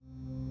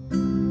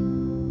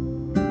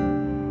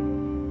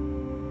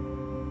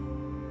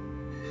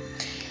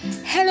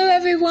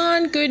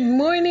everyone. Good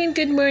morning.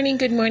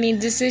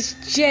 This is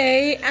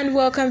Jay, and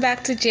welcome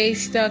back to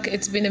Jay's Talk.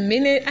 It's been a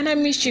minute, and I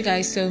missed you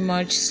guys so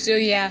much. So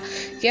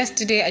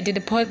yesterday I did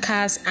a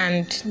podcast,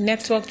 and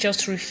network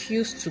just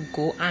refused to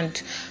go,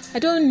 and I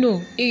don't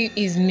know. It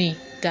is me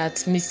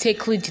that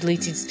mistakenly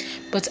deleted it,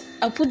 but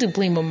I'll put the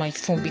blame on my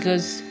phone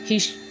because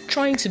he's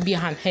trying to be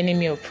an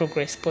enemy of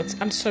progress. But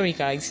I'm sorry,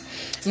 guys.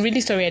 I'm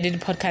really sorry. I did a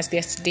podcast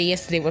yesterday.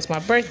 Yesterday was my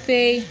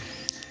birthday,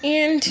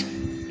 and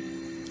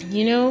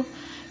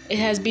it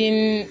has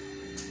been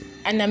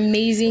an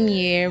amazing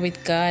year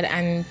with God,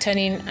 and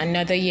turning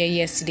another year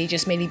yesterday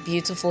just made it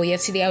beautiful.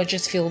 Yesterday I was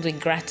just filled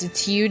with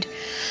gratitude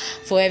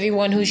for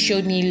everyone who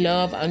showed me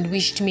love and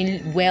wished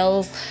me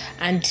well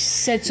and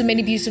said so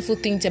many beautiful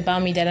things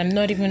about me that I'm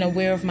not even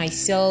aware of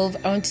myself.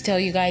 I want to tell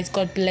you guys,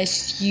 God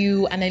bless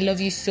you, and I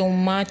love you so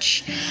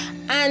much.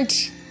 And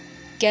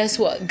guess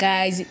what,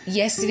 guys?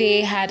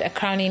 Yesterday had a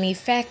crowning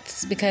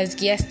effect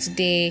because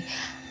yesterday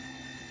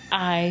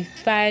I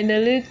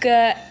finally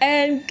got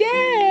engaged.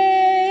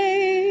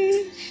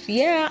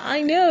 Yeah,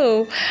 I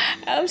know.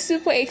 I'm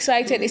super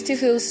excited. It still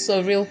feels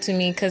surreal to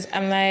me because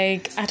I'm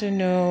like, I don't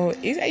know.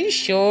 Are you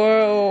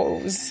sure?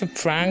 Or is it a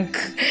prank?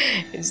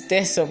 Is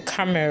there some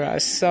camera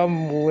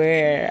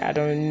somewhere? I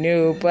don't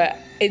know. But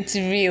it's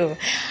real.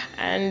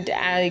 And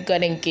I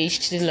got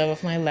engaged to the love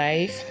of my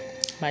life,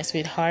 my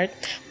sweetheart,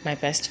 my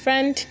best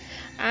friend,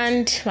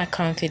 and my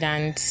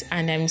confidant,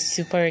 and I'm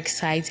super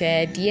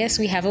excited. Yes,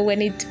 we have a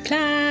wedding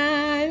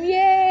plan.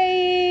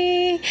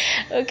 Yay!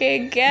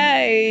 Okay,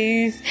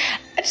 guys,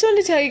 I just want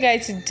to tell you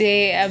guys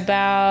today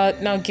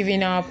about not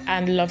giving up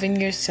and loving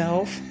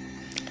yourself.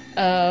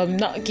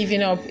 Not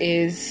giving up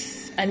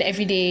is an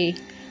everyday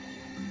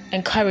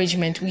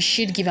encouragement we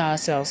should give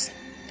ourselves,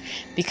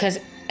 because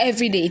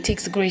every day it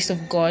takes the grace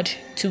of God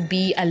to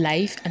be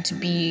alive and to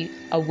be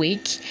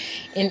awake,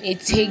 and it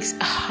takes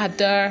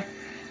harder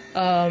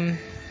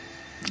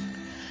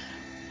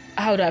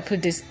how do I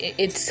put this?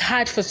 It's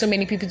hard for so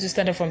many people to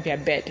stand up from their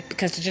bed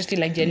because they just feel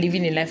like they're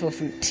living a life of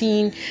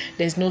routine.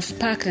 There's no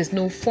spark, there's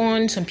no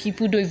fun. Some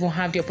people don't even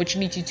have the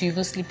opportunity to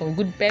even sleep on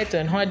good beds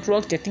and hard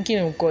rock. They're thinking,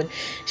 oh God,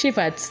 if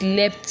I had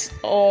slept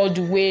all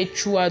the way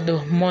throughout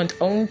the month,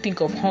 I won't think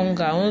of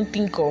hunger, I won't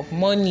think of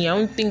money, I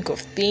won't think of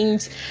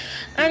things.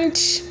 And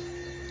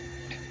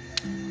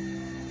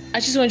I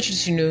just want you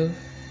to know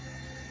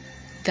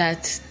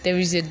that there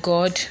is a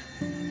God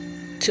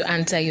to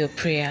answer your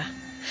prayer.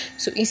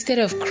 So instead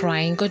of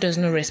crying, God does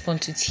not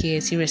respond to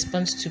tears. He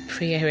responds to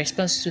prayer. He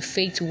responds to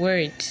faith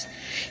words.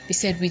 He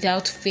said,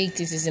 without faith,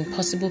 it is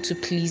impossible to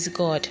please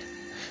God.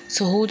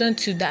 So hold on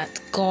to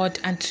that God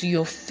and to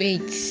your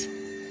faith.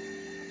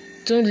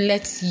 Don't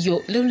let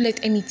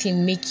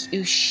anything make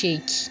you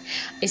shake.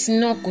 It's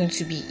not going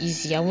to be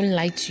easy. I won't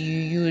lie to you.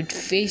 You would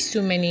face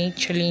so many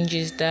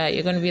challenges that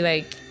you're going to be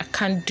like, I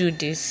can't do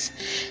this.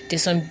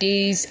 There's some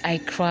days I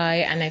cry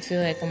and I feel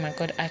like, oh my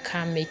God, I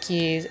can't make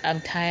it.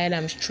 I'm tired,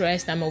 I'm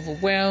stressed, I'm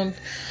overwhelmed.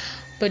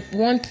 But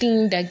one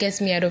thing that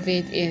gets me out of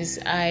it is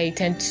I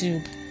tend to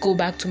go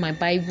back to my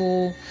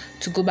Bible,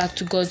 to go back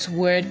to God's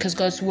word, because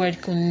God's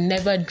word can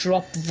never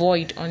drop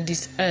void on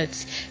this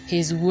earth.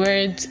 His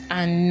words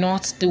are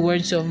not the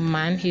words of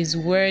man. His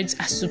words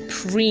are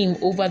supreme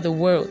over the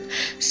world.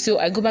 So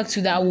I go back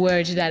to that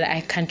word that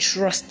I can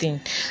trust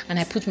in, and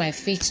I put my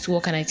faith to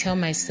work, and I tell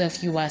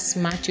myself, you are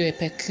smart, you're a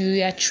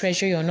peculiar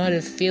treasure, you're not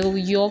a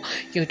failure,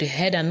 you're the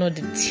head and not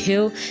the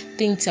tail.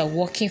 Things are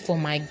working for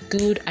my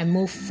good. I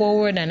move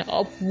forward and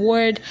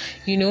upward,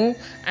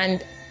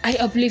 and I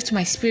uplift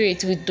my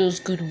spirit with those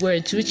good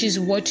words, which is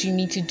what you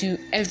need to do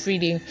every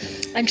day.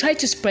 And try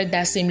to spread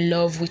that same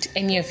love with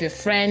any of your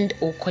friend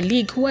or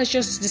colleague who has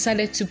just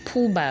decided to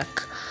pull back,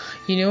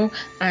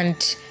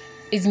 and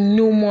is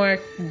no more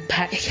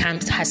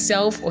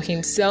herself or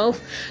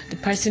himself. The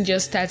person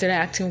just started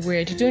acting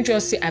weird. You don't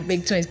just say, I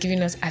beg to is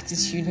giving us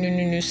attitude.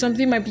 No.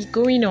 Something might be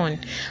going on,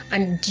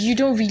 and you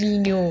don't really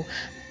know.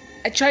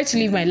 I try to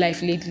live my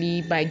life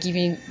lately by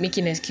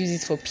making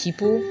excuses for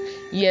people.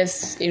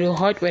 Yes, it will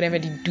hurt whatever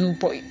they do,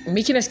 but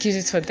making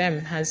excuses for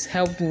them has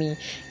helped me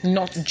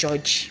not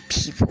judge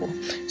people.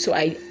 So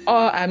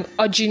I'm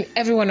urging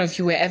every one of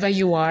you, wherever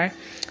you are,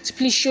 to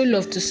please show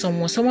love to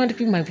someone. Some other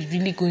people might be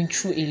really going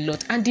through a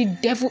lot, and the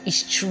devil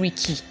is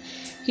tricky.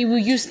 He will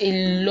use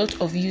a lot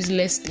of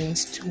useless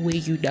things to weigh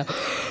you down.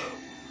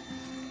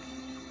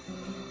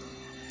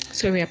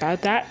 Sorry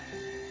about that.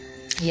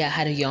 Yeah, I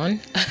had a yawn.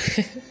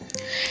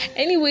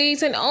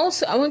 Anyways, and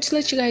also I want to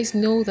let you guys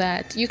know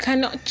that you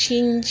cannot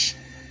change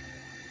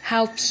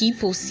how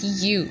people see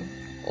you,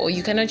 or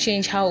you cannot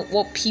change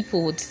what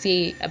people would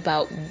say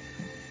about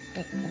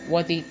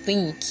what they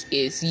think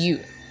is you,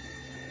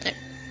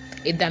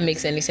 if that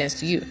makes any sense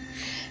to you.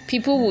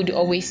 People would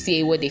always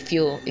say what they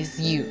feel is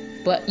you,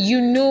 but you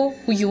know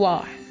who you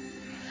are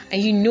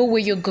and you know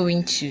where you're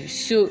going to.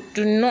 So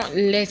do not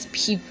let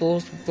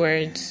people's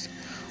words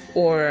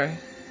or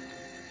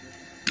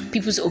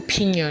people's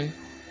opinion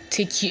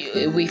take you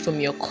away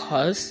from your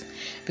cause,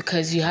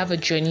 because you have a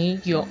journey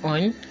you're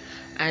on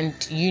and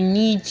you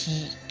need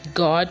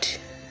God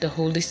the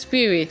Holy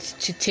Spirit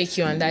to take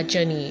you on that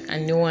journey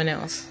and no one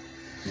else.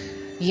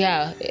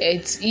 Yeah,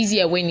 it's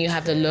easier when you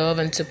have the love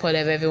and support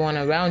of everyone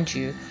around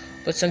you.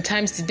 But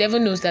sometimes the devil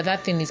knows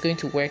that thing is going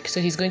to work.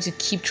 So he's going to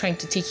keep trying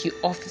to take you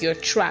off your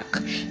track.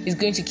 He's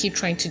going to keep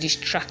trying to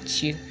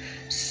distract you.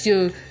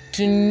 So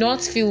do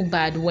not feel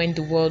bad when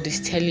the world is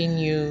telling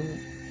you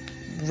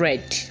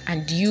red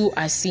and you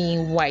are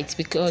seeing white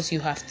because you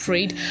have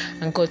prayed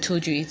and God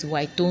told you it's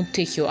white. Don't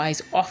take your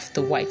eyes off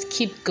the white.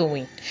 Keep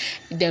going.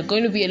 There are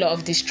going to be a lot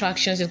of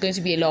distractions. There's going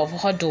to be a lot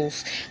of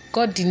hurdles.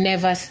 God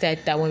never said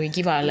that when we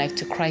give our life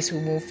to Christ, we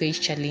won't face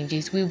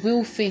challenges. We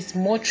will face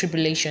more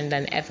tribulation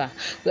than ever.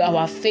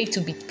 Our faith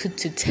will be put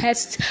to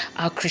test.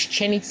 Our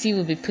Christianity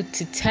will be put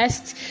to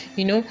test.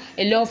 A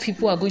lot of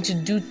people are going to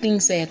do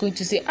things that are going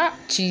to say,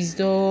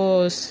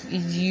 Jesus,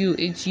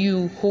 it's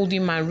you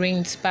holding my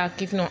reins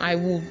back. If not, I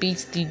will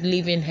beat the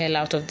living hell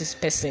out of this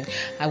person.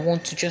 I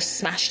want to just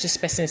smash this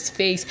person's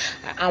face.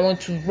 I want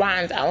to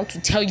rant. I want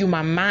to tell you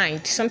my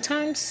mind.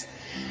 Sometimes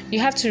you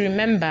have to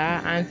remember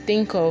and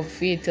think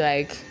of it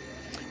like,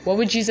 what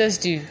would Jesus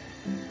do?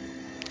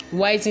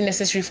 Why is it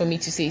necessary for me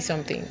to say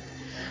something?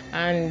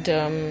 And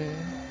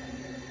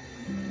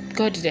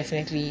God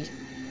definitely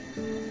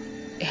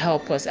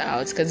help us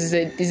out, because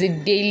it's a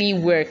daily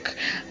work.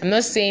 I'm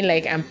not saying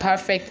like I'm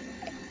perfect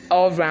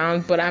all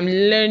round, but I'm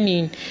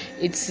learning.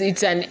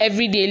 It's an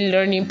everyday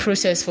learning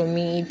process for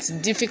me. It's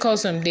difficult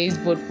some days,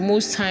 but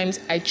most times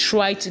I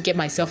try to get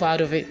myself out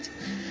of it.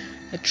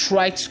 I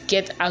try to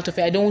get out of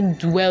it. I don't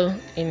dwell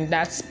in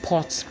that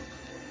spot.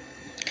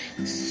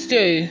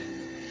 So,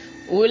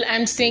 all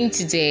I'm saying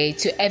today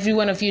to every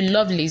one of you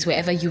lovelies,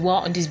 wherever you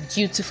are on this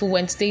beautiful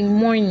Wednesday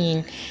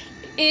morning,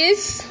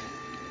 is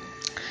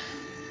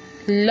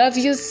love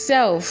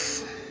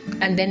yourself,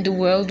 and then the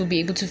world will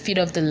be able to feed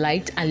off the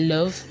light and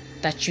love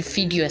that you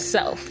feed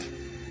yourself.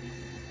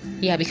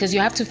 Yeah, because you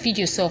have to feed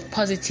yourself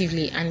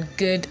positively and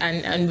good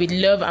and with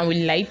love and with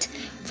light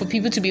for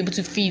people to be able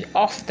to feed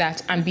off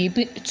that and be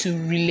able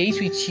to relate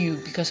with you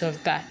because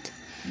of that.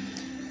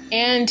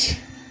 And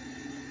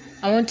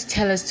I want to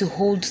tell us to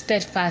hold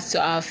steadfast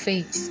to our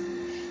faith.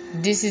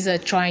 This is a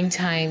trying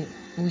time.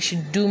 We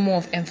should do more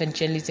of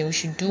evangelism. We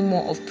should do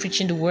more of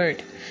preaching the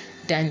word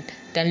than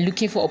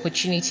looking for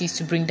opportunities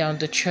to bring down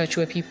the church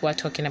where people are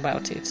talking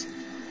about it.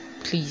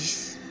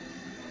 Please.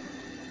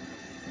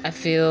 I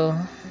feel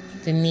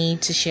the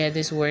need to share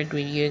this word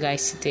with you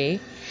guys today,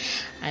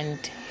 and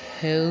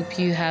hope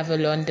you have a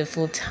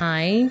wonderful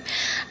time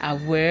at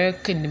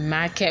work, in the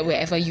market,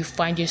 wherever you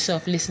find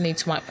yourself listening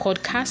to my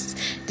podcast.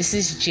 This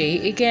is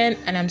Jay again,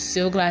 and I'm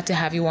so glad to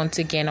have you once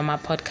again on my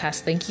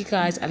podcast. Thank you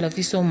guys. I love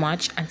you so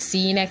much, and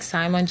see you next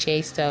time on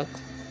Jay's Talk.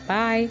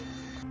 Bye.